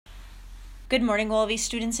Good morning, Wolvie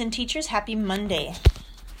students and teachers. Happy Monday.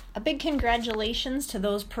 A big congratulations to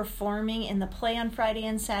those performing in the play on Friday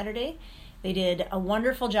and Saturday. They did a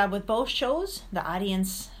wonderful job with both shows. The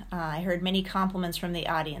audience, I heard many compliments from the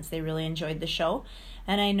audience. They really enjoyed the show.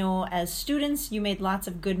 And I know as students, you made lots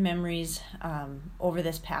of good memories over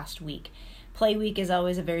this past week. Play week is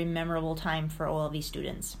always a very memorable time for OLV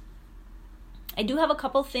students. I do have a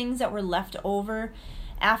couple things that were left over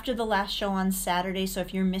after the last show on Saturday, so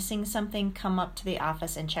if you're missing something, come up to the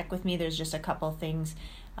office and check with me. There's just a couple things.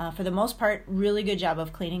 For the most part, really good job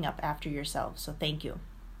of cleaning up after yourselves, so thank you.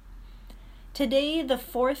 Today, the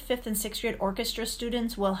 4th, 5th, and 6th grade orchestra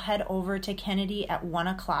students will head over to Kennedy at 1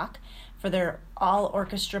 o'clock for their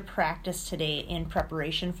all-orchestra practice today in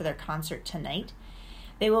preparation for their concert tonight.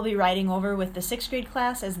 They will be riding over with the 6th grade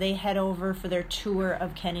class as they head over for their tour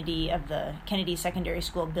of the Kennedy Secondary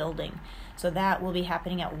School building. So that will be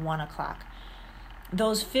happening at 1 o'clock.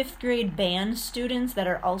 Those 5th grade band students that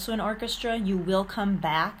are also in orchestra, you will come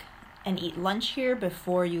back and eat lunch here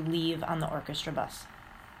before you leave on the orchestra bus.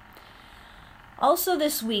 Also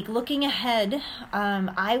this week, looking ahead,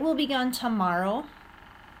 I will be gone tomorrow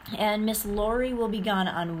and Miss Lori will be gone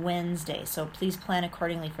on Wednesday, so please plan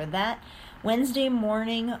accordingly for that. Wednesday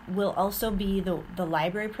morning will also be the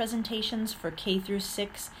library presentations for K through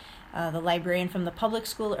 6. The librarian from the public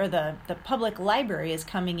school or the public library is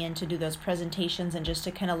coming in to do those presentations and just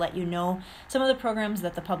to kind of let you know some of the programs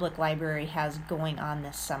that the public library has going on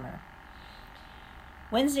this summer.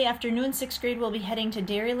 Wednesday afternoon, 6th grade will be heading to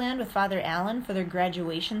Dairyland with Father Allen for their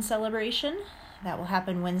graduation celebration. That will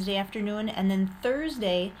happen Wednesday afternoon. And then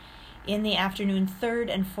Thursday in the afternoon,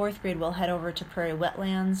 3rd and 4th grade will head over to Prairie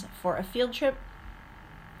Wetlands for a field trip.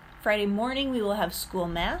 Friday morning, we will have school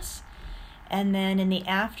mass. And then in the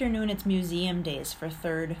afternoon, it's museum days for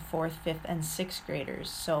 3rd, 4th, 5th, and 6th graders.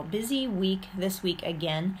 So busy week this week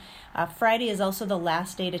again. Friday is also the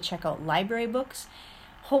last day to check out library books.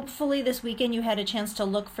 Hopefully this weekend you had a chance to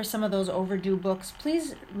look for some of those overdue books.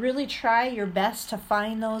 Please really try your best to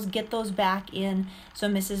find those, get those back in so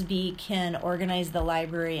Mrs. B can organize the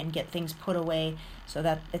library and get things put away so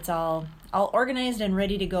that it's all organized and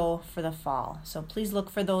ready to go for the fall. So please look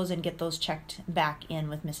for those and get those checked back in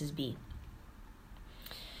with Mrs. B.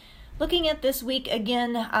 Looking at this week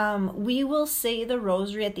again, we will say the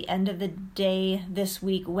rosary at the end of the day this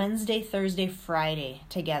week, Wednesday, Thursday, Friday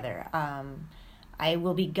together. I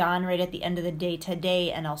will be gone right at the end of the day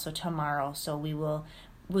today and also tomorrow, so we will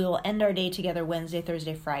end our day together Wednesday,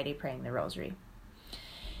 Thursday, Friday praying the rosary.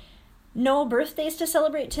 No birthdays to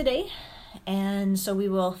celebrate today, and so we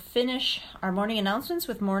will finish our morning announcements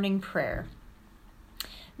with morning prayer.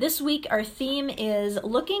 This week, our theme is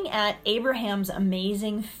looking at Abraham's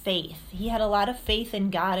amazing faith. He had a lot of faith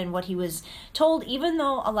in God and what he was told, even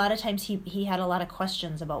though a lot of times he had a lot of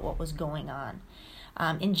questions about what was going on.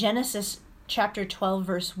 In Genesis chapter 12,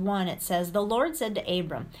 verse 1, it says, "The Lord said to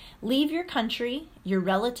Abram, 'Leave your country, your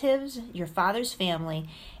relatives, your father's family,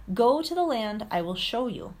 go to the land I will show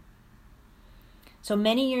you.'" So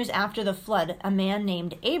many years after the flood, a man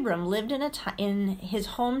named Abram lived in his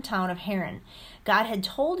hometown of Haran. God had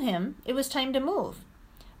told him it was time to move.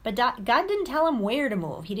 But God didn't tell him where to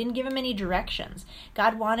move. He didn't give him any directions.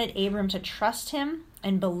 God wanted Abram to trust him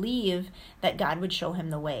and believe that God would show him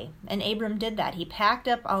the way. And Abram did that. He packed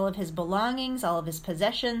up all of his belongings, all of his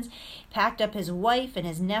possessions, packed up his wife and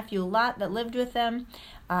his nephew Lot that lived with them,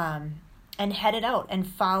 and headed out and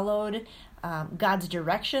followed God's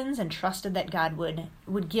directions and trusted that God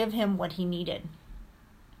would give him what he needed.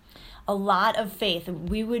 A lot of faith.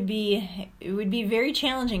 It would be very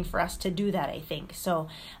challenging for us to do that, I think. So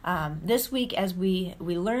this week, as we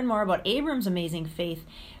learn more about Abram's amazing faith,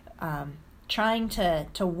 trying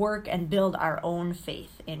to work and build our own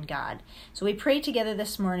faith in God. So we pray together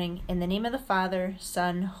this morning in the name of the Father,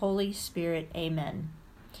 Son, Holy Spirit. Amen.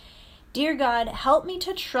 Dear God, help me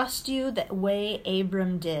to trust you the way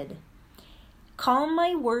Abram did. Calm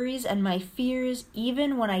my worries and my fears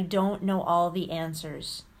even when I don't know all the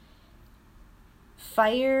answers.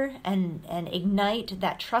 Fire and ignite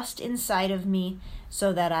that trust inside of me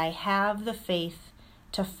so that I have the faith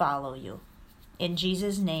to follow you. In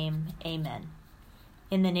Jesus' name, amen.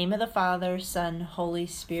 In the name of the Father, Son, Holy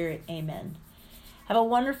Spirit, amen. Have a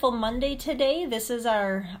wonderful Monday today. This is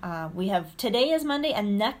we have today is Monday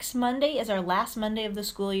and next Monday is our last Monday of the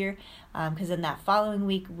school year because in that following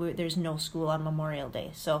week, there's no school on Memorial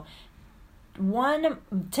Day. So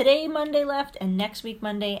today Monday left and next week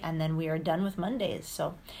Monday, and then we are done with Mondays.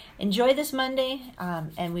 So enjoy this Monday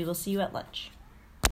and we will see you at lunch.